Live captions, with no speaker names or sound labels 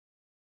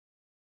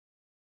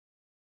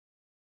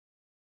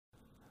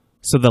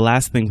So the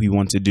last thing we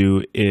want to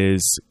do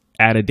is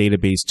add a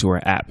database to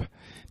our app.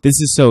 This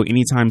is so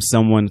anytime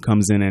someone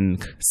comes in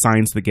and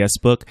signs the guest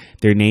book,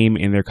 their name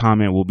and their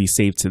comment will be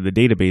saved to the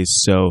database.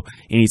 So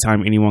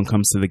anytime anyone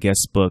comes to the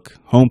guest book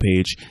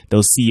homepage,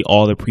 they'll see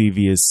all the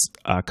previous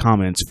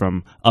comments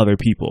from other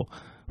people.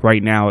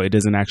 Right now, it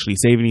doesn't actually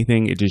save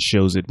anything. It just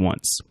shows it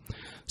once.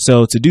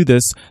 So to do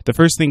this, the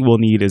first thing we'll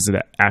need is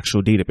an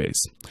actual database.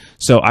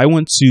 So I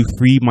went to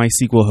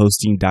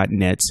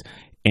freemysqlhosting.net,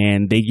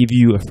 and they give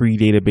you a free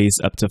database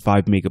up to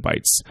 5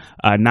 megabytes.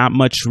 Not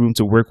much room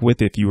to work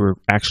with if you were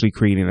actually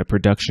creating a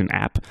production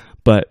app,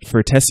 but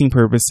for testing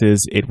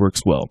purposes, it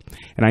works well.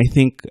 And I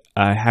think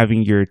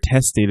having your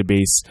test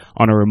database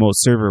on a remote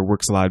server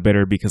works a lot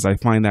better, because I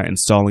find that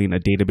installing a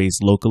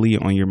database locally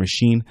on your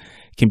machine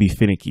can be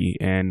finicky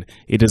and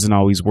it doesn't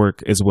always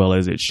work as well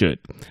as it should.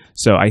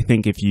 So I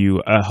think if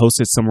you host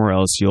it somewhere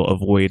else, you'll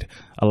avoid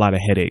a lot of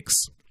headaches.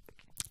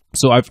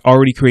 So I've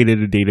already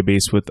created a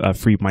database with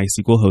free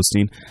MySQL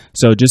hosting.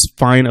 So just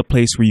find a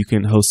place where you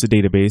can host a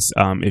database.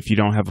 If you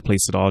don't have a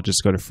place at all,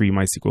 just go to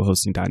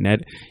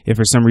freemysqlhosting.net. If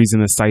for some reason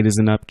the site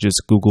isn't up,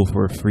 just Google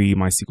for free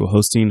MySQL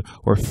hosting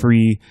or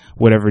free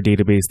whatever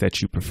database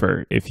that you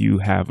prefer if you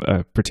have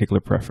a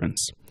particular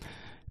preference.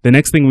 The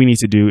next thing we need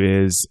to do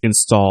is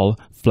install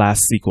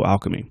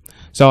Flask-SQLAlchemy.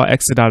 So I'll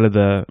exit out of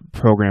the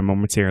program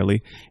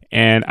momentarily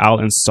and I'll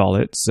install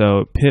it.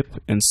 So pip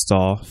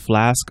install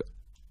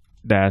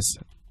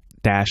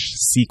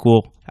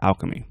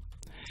Flask-SQLAlchemy.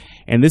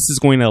 And this is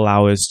going to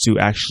allow us to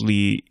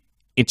actually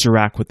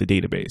interact with the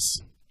database.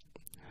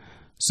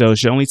 So it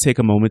should only take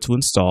a moment to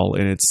install,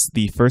 and it's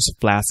the first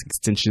Flask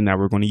extension that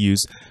we're going to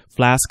use.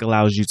 Flask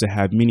allows you to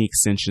have many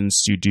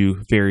extensions to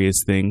do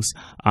various things.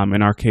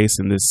 In our case,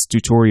 in this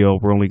tutorial,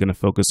 we're only going to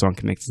focus on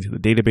connecting to the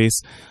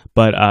database,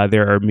 but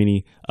there are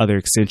many other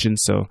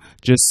extensions. So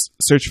just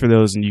search for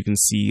those and you can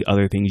see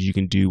other things you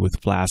can do with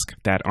Flask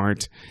that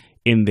aren't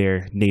in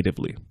there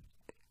natively.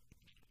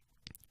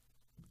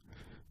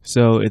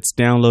 So it's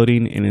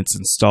downloading and it's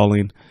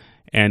installing,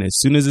 and as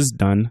soon as it's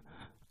done,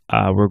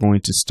 we're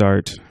going to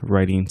start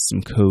writing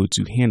some code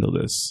to handle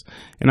this.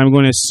 And I'm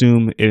going to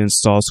assume it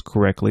installs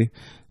correctly.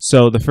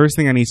 So the first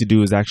thing I need to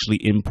do is actually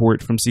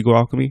import from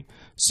SQLAlchemy.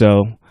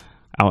 So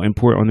I'll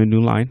import on the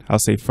new line. I'll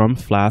say from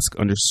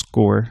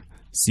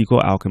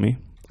Flask_SQLAlchemy,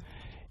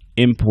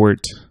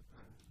 import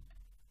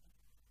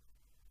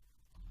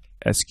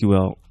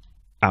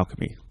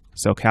SQLAlchemy.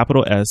 So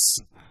capital S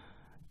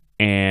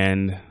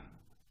and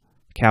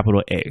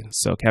capital A.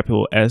 So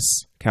capital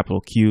S,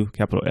 capital Q,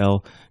 capital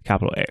L,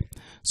 capital A.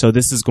 So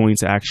this is going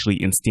to actually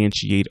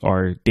instantiate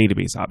our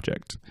database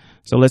object.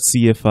 So let's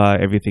see if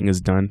everything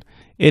is done.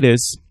 It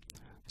is.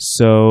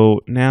 So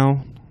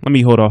now let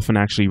me hold off on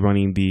actually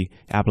running the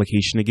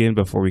application again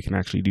before we can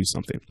actually do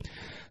something.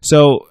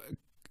 So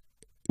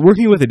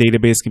working with a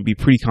database can be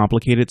pretty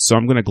complicated, so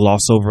I'm going to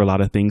gloss over a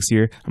lot of things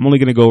here. I'm only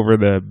going to go over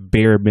the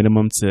bare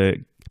minimum to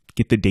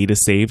get the data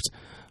saved.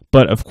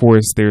 But of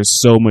course,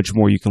 there's so much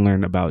more you can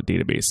learn about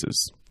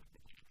databases.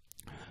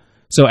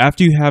 So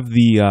after you have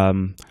the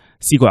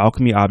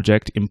SQLAlchemy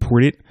object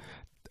imported,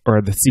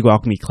 or the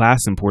SQLAlchemy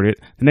class imported,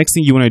 the next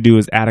thing you want to do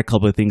is add a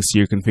couple of things to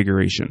your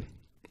configuration.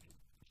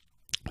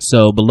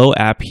 So below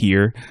app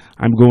here,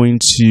 I'm going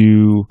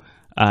to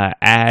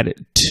add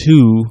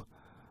 2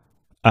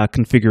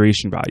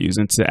 configuration values.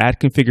 And to add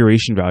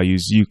configuration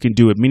values, you can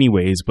do it many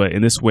ways, but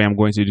in this way, I'm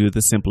going to do the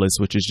simplest,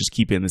 which is just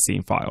keep it in the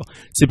same file.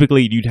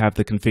 Typically, you'd have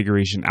the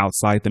configuration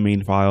outside the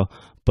main file,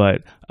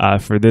 but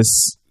for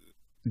this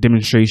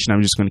demonstration,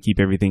 I'm just going to keep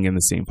everything in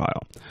the same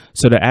file.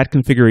 So to add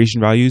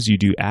configuration values, you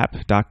do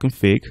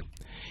app.config,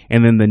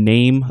 and then the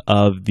name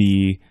of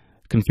the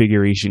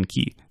configuration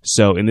key.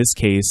 So in this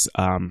case,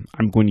 I'm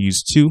going to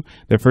use 2.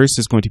 The first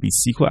is going to be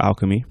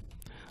SQLAlchemy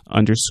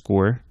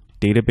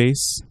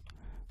 _database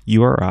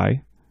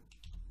URI,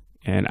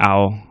 and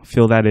I'll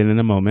fill that in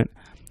a moment.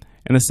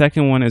 And the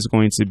second one is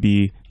going to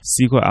be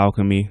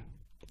SQLAlchemy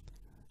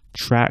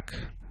track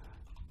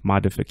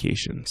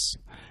modifications,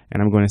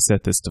 and I'm going to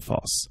set this to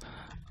false.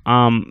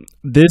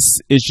 This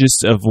is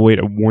just to avoid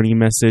a warning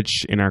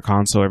message in our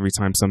console every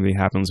time something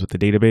happens with the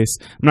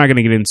database. I'm not going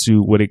to get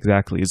into what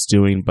exactly it's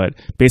doing, but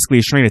basically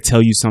it's trying to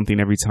tell you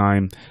something every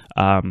time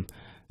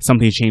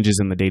something changes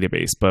in the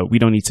database, but we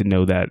don't need to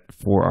know that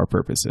for our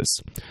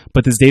purposes.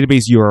 But this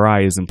database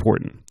URI is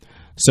important.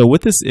 So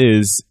what this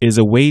is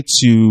a way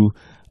to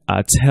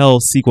tell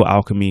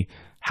SQLAlchemy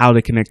how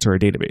to connect to our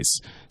database.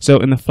 So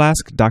in the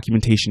Flask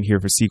documentation here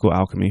for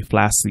SQLAlchemy,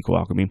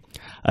 Flask-SQLAlchemy,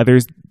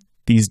 there's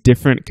these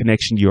different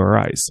connection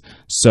URIs.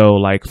 So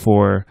like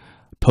for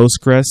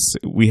Postgres,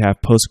 we have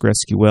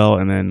PostgreSQL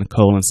and then : /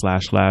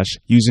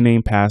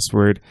 username,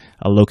 password,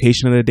 a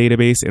location of the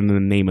database, and then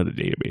the name of the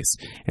database.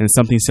 And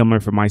something similar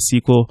for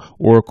MySQL,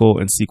 Oracle,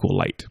 and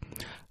SQLite.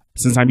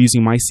 Since I'm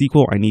using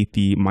MySQL, I need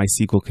the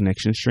MySQL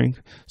connection string.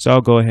 So I'll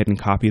go ahead and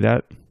copy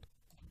that,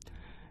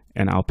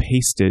 and I'll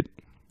paste it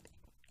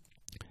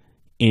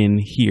in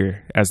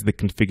here as the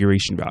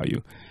configuration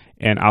value.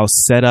 And I'll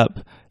set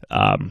up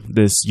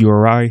this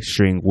URI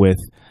string with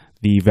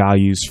the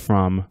values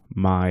from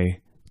my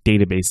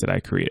database that I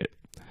created.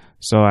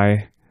 So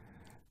I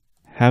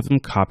have them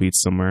copied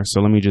somewhere.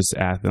 So let me just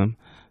add them.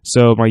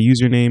 So my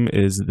username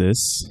is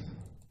this.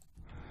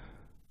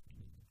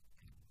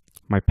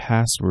 My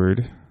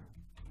password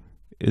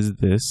is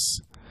this.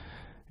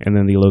 And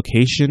then the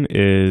location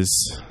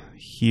is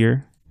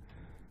here.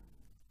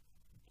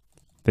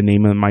 The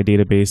name of my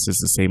database is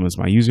the same as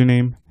my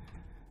username.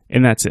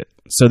 And that's it.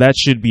 So that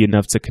should be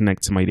enough to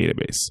connect to my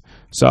database.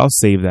 So I'll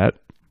save that.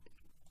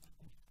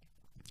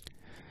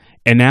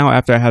 And now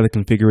after I have the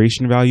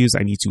configuration values,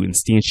 I need to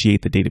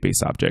instantiate the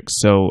database object.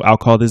 So I'll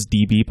call this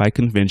DB by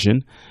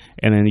convention.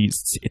 And then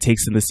it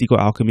takes in the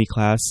SQLAlchemy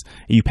class.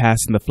 And you pass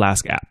in the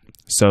Flask app.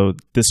 So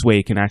this way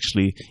it can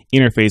actually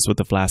interface with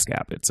the Flask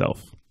app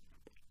itself.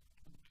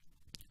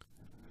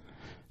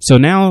 So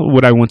now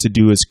what I want to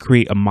do is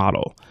create a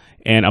model.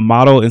 And a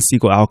model in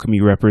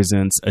SQLAlchemy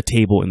represents a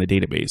table in the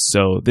database.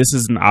 So this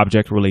is an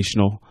object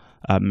relational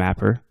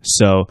mapper.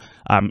 So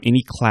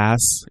any class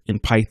in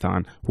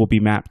Python will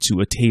be mapped to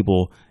a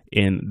table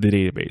in the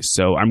database.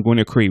 So I'm going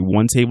to create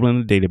one table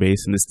in the database,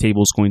 and this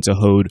table is going to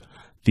hold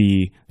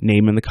the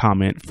name and the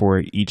comment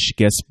for each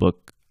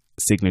guestbook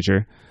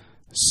signature.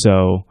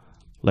 So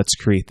let's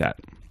create that.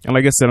 And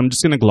like I said, I'm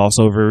just going to gloss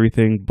over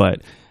everything,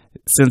 but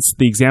since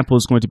the example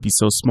is going to be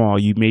so small,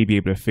 you may be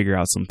able to figure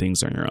out some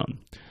things on your own.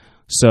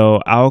 So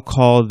I'll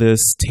call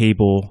this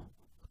table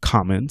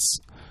comments.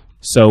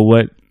 So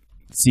what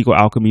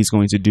SQLAlchemy is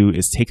going to do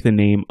is take the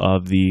name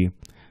of the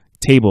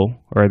table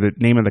or the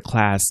name of the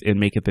class and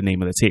make it the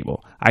name of the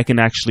table. I can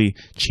actually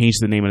change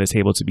the name of the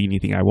table to be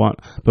anything I want,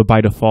 but by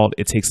default,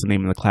 it takes the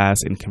name of the class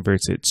and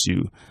converts it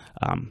to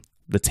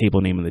the table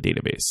name of the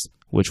database,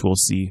 which we'll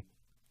see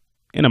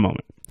in a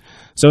moment.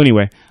 So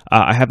anyway,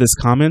 I have this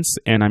comments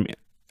and I'm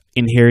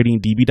inheriting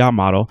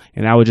db.model,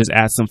 and I would just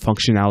add some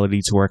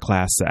functionality to our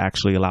class to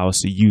actually allow us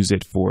to use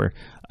it for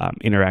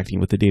interacting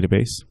with the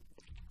database.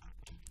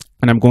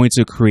 And I'm going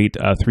to create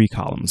 3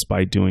 columns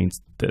by doing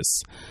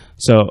this.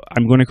 So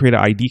I'm going to create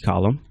an ID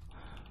column.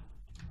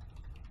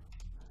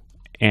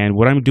 And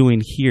what I'm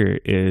doing here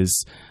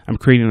is I'm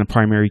creating a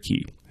primary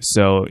key.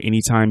 So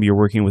anytime you're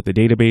working with a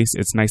database,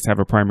 it's nice to have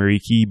a primary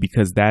key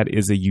because that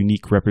is a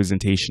unique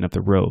representation of the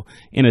row,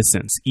 in a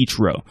sense, each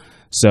row.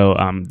 So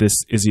this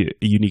is a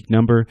unique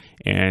number,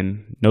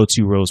 and no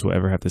 2 rows will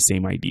ever have the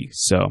same ID.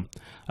 So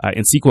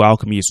in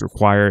SQLAlchemy, it's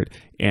required,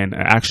 and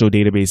an actual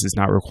database is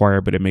not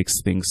required, but it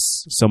makes things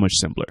so much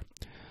simpler.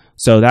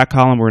 So that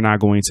column we're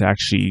not going to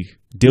actually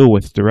deal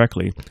with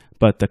directly,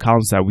 but the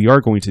columns that we are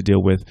going to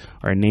deal with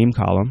are name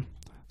column.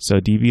 So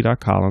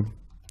db.column,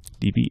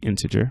 db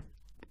integer.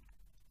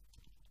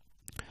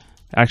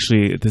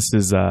 Actually, this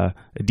is a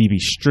db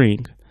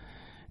string,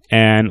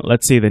 and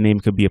let's say the name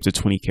could be up to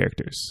 20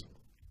 characters.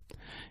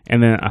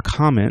 And then a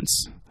comment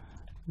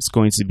is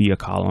going to be a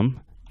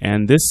column,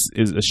 and this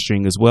is a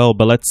string as well,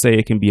 but let's say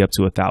it can be up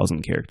to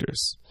 1,000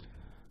 characters.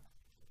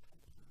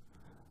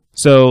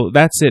 So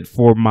that's it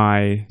for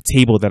my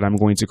table that I'm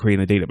going to create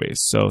in the database.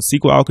 So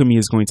SQLAlchemy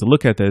is going to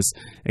look at this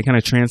and kind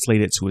of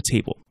translate it to a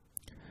table.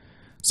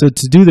 So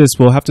to do this,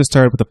 we'll have to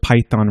start with a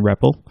Python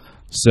REPL.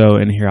 So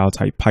in here, I'll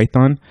type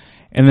Python.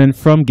 And then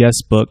from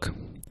guestbook,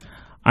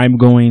 I'm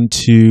going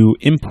to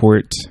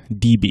import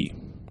db.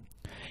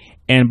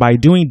 And by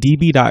doing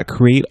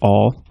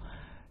db.createAll,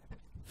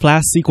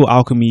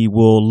 Flask-SQLAlchemy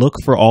will look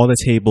for all the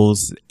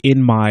tables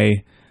in my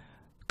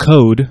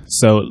code.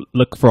 So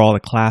look for all the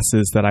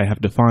classes that I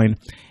have defined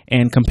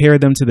and compare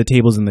them to the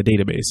tables in the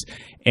database.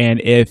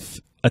 And if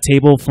a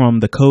table from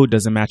the code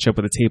doesn't match up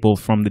with a table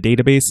from the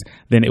database,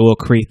 then it will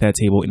create that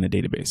table in the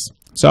database.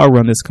 So I'll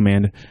run this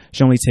command. It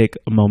should only take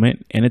a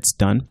moment, and it's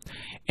done.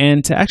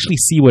 And to actually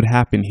see what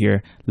happened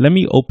here, let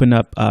me open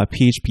up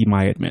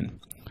phpMyAdmin.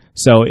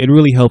 So it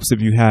really helps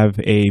if you have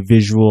a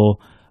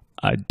visual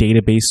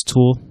database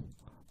tool.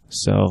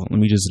 So let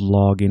me just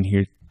log in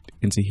here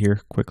into here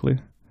quickly.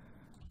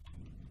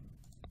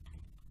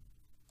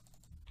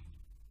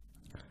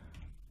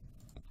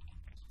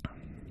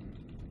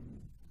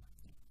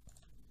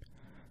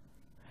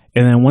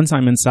 And then once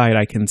I'm inside,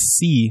 I can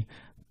see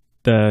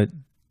the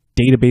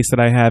database that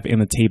I have in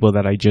the table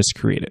that I just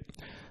created.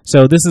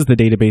 So this is the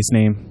database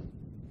name.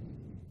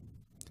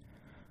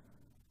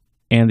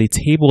 And the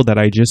table that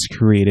I just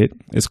created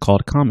is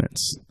called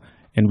comments.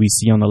 And we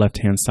see on the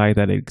left-hand side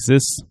that it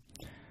exists.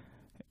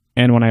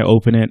 And when I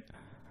open it,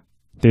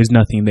 there's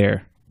nothing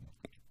there.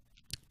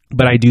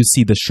 But I do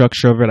see the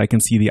structure of it. I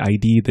can see the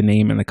ID, the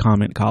name, and the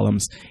comment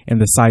columns.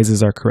 And the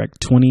sizes are correct,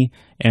 20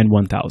 and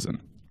 1000.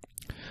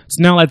 So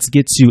now let's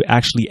get to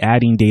actually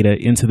adding data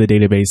into the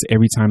database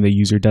every time the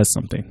user does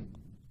something.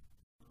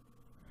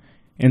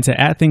 And to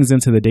add things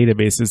into the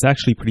database is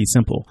actually pretty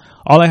simple.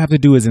 All I have to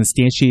do is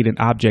instantiate an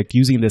object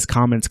using this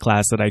comments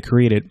class that I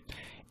created.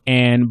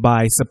 And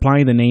by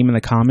supplying the name and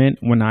the comment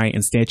when I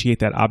instantiate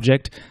that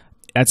object,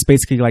 that's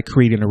basically like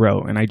creating a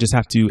row. And I just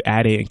have to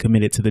add it and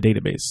commit it to the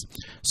database.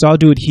 So I'll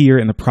do it here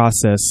in the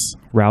process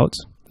route.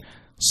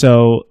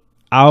 So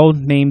I'll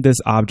name this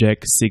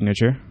object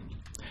signature.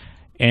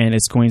 and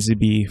it's going to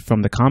be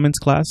from the comments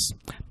class.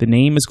 The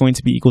name is going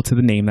to be equal to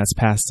the name that's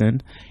passed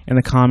in, and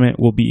the comment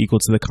will be equal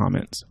to the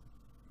comment.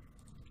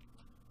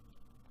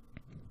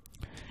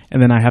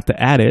 And then I have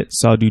to add it,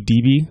 so I'll do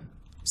db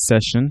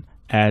session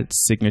add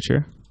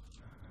signature,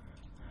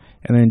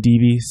 and then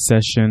db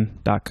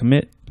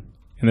session.commit,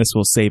 and this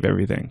will save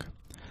everything.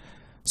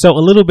 So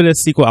a little bit of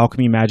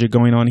SQLAlchemy magic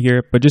going on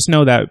here, but just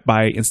know that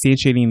by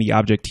instantiating the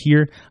object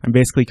here, I'm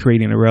basically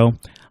creating a row.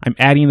 I'm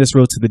adding this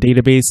row to the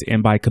database,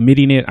 and by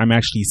committing it, I'm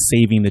actually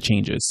saving the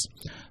changes.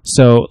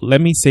 So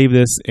let me save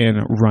this and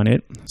run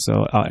it.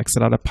 So I'll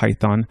exit out of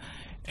Python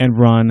and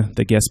run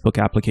the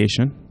guestbook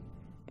application.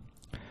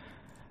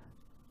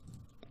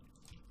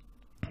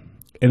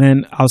 And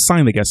then I'll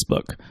sign the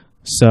guestbook.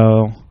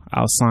 So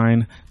I'll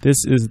sign,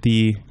 this is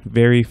the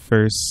very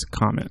first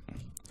comment.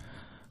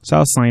 So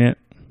I'll sign it.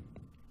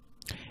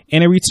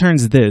 And it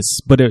returns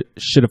this, but it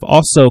should have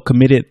also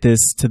committed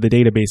this to the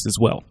database as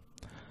well.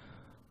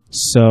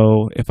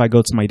 So if I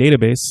go to my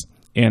database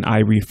and I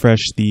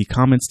refresh the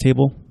comments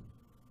table,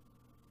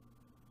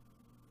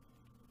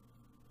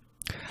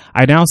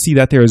 I now see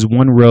that there is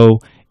one row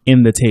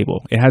in the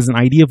table. It has an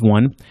ID of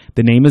 1,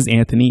 the name is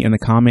Anthony, and the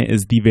comment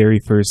is the very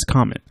first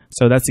comment.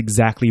 So that's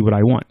exactly what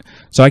I want.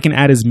 So I can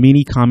add as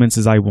many comments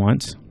as I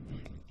want.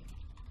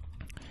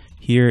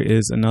 Here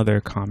is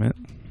another comment.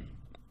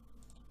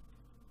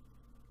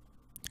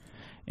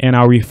 And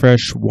I'll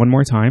refresh one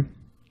more time.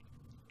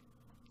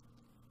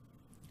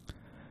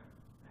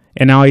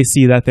 And now I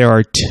see that there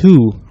are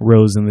 2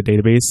 rows in the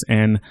database,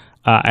 and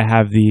I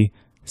have the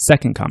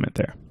second comment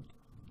there.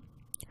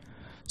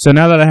 So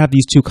now that I have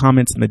these 2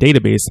 comments in the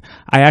database,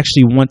 I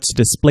actually want to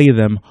display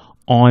them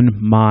on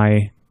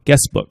my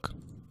guestbook.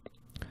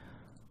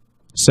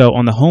 So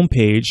on the home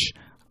page,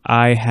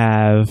 I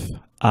have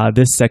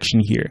this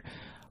section here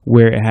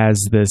where it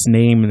has this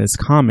name and this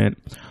comment.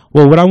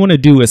 Well, what I want to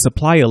do is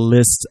apply a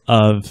list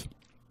of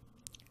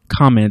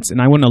comments,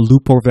 and I want to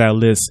loop over that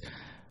list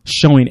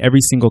showing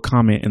every single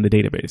comment in the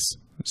database.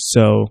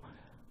 So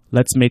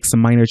let's make some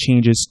minor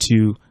changes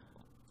to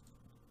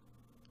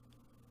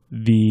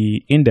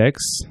the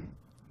index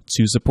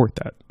to support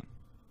that.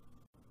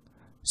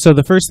 So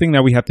the first thing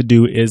that we have to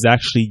do is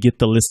actually get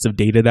the list of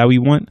data that we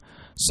want.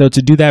 So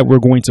to do that, we're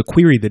going to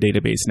query the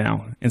database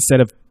now.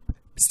 Instead of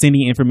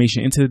sending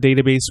information into the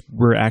database,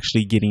 we're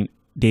actually getting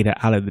data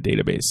out of the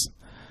database.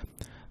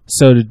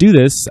 So to do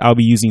this, I'll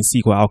be using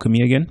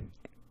SQLAlchemy again.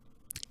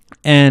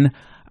 And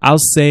I'll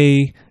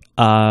say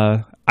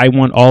I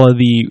want all of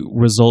the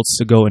results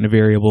to go in a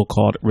variable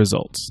called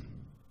results.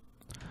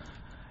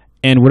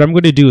 And what I'm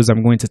going to do is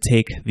I'm going to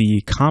take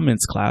the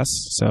comments class,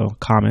 so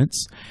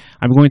comments.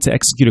 I'm going to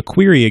execute a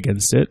query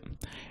against it.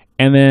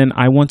 And then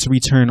I want to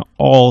return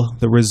all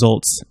the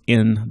results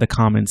in the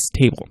comments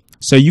table.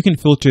 So you can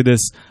filter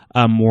this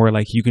more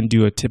like you can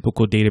do a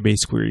typical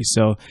database query.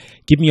 So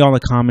give me all the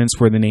comments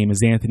where the name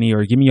is Anthony,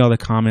 or give me all the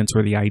comments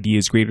where the ID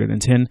is greater than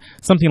 10,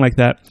 something like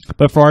that.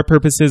 But for our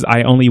purposes,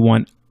 I only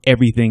want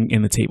everything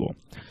in the table.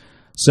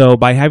 So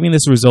by having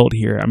this result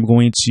here, I'm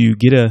going to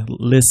get a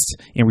list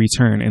in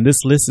return. And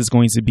this list is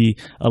going to be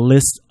a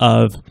list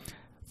of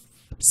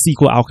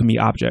SQLAlchemy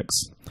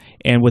objects.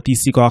 And with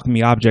these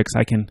SQLAlchemy objects,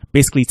 I can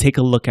basically take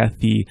a look at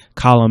the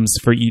columns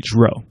for each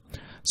row.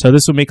 So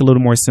this will make a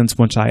little more sense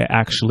once I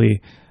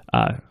actually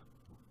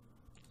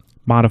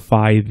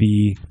modify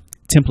the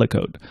template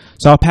code.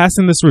 So I'll pass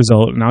in this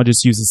result, and I'll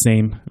just use the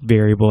same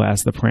variable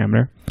as the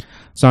parameter.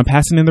 So I'm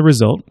passing in the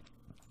result.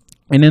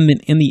 And then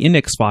in the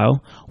index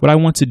file, what I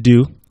want to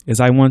do is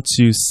I want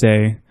to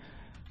say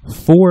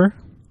for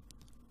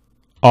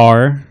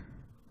R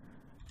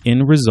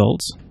in result.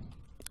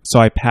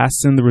 So I pass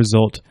in the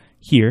result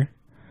here.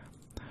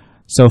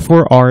 So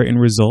for R in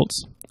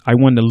results, I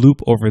want to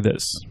loop over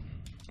this.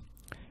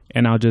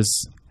 And I'll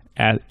just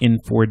add in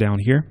for down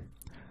here.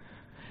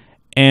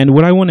 And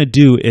what I want to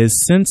do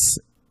is, since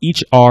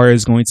each R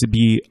is going to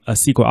be a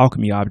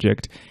SQLAlchemy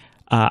object,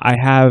 I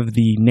have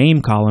the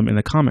name column and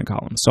the comment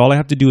column. So all I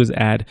have to do is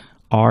add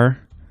R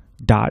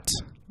dot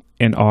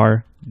and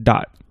R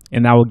dot,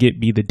 and that will get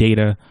me the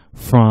data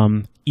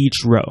from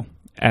each row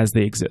as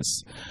they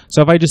exist.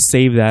 So if I just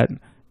save that,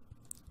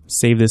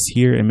 save this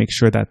here and make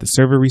sure that the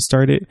server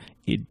restarted,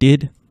 it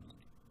did.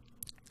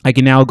 I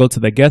can now go to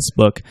the guest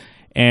book,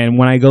 and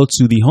when I go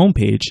to the home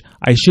page,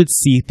 I should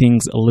see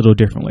things a little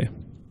differently.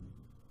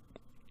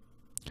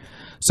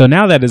 So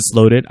now that it's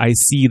loaded, I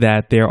see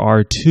that there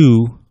are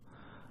 2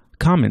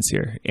 comments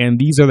here, and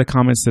these are the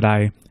comments that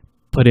I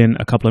put in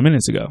a couple of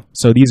minutes ago.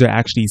 So these are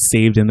actually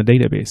saved in the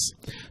database.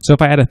 So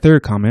if I add a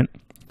third comment,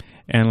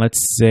 and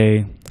let's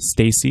say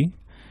Stacy,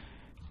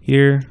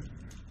 here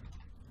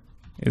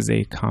is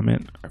a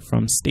comment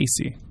from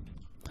Stacy,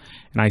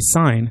 and I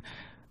sign.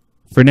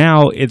 For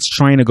now, it's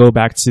trying to go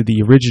back to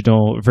the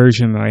original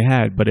version that I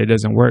had, but it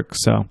doesn't work,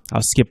 so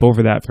I'll skip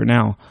over that for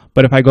now.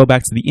 But if I go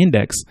back to the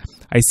index,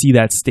 I see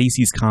that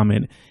Stacy's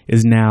comment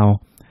is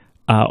now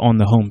on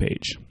the home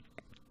page.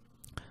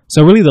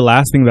 So really the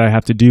last thing that I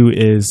have to do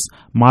is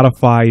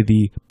modify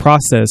the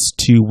process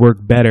to work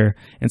better.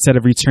 Instead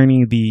of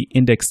returning the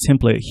index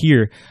template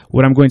here,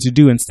 what I'm going to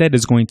do instead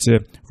is going to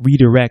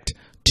redirect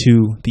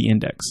to the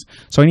index.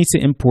 So I need to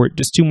import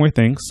just two more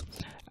things.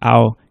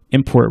 I'll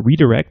import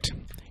redirect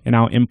and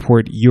I'll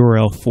import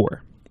URL4.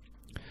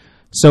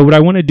 So what I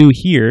want to do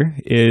here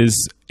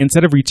is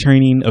instead of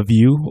returning a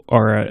view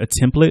or a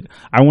template,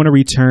 I want to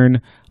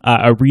return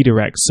a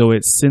redirect. So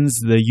it sends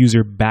the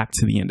user back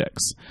to the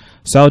index.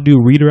 So I'll do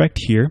redirect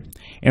here,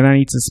 and I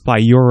need to supply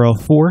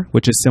URL4,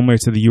 which is similar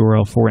to the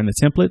URL4 in the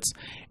templates,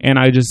 and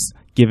I just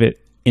give it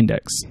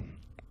index.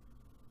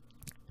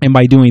 And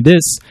by doing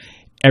this,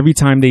 every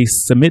time they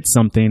submit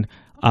something,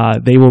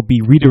 they will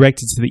be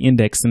redirected to the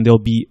index and they'll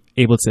be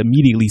able to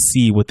immediately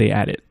see what they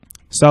added.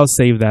 So I'll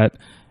save that,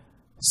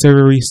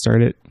 server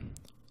restarted.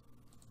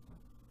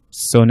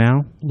 So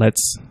now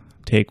let's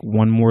take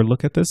one more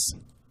look at this.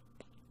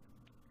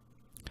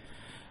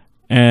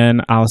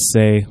 And I'll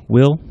say,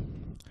 will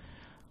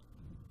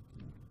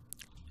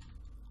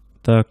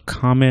the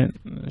comment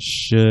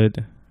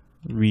should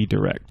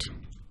redirect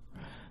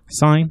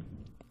sign.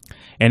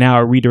 And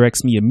now it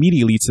redirects me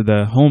immediately to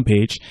the home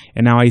page.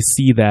 And now I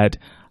see that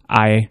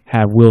I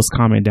have Will's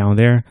comment down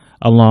there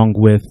along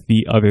with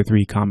the other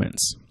three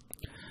comments.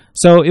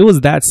 So it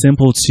was that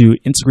simple to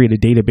integrate a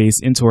database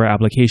into our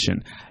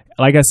application.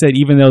 Like I said,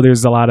 even though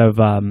there's a lot of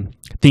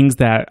things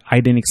that I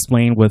didn't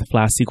explain with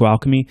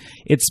Flask-SQLAlchemy,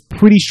 it's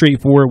pretty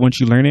straightforward once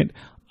you learn it.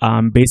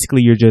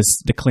 Basically, you're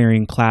just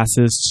declaring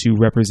classes to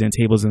represent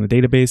tables in the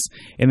database,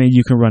 and then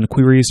you can run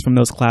queries from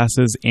those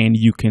classes, and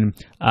you can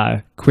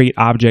create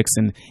objects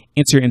and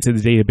enter into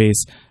the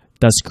database,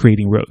 thus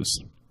creating rows.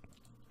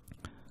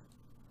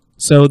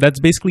 So that's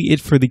basically it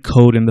for the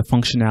code and the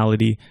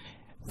functionality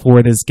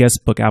for this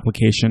guestbook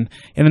application.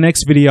 In the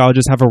next video, I'll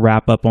just have a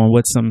wrap up on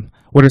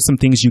what are some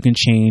things you can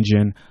change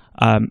and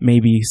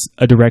maybe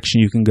a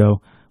direction you can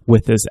go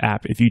with this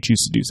app if you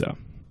choose to do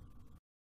so.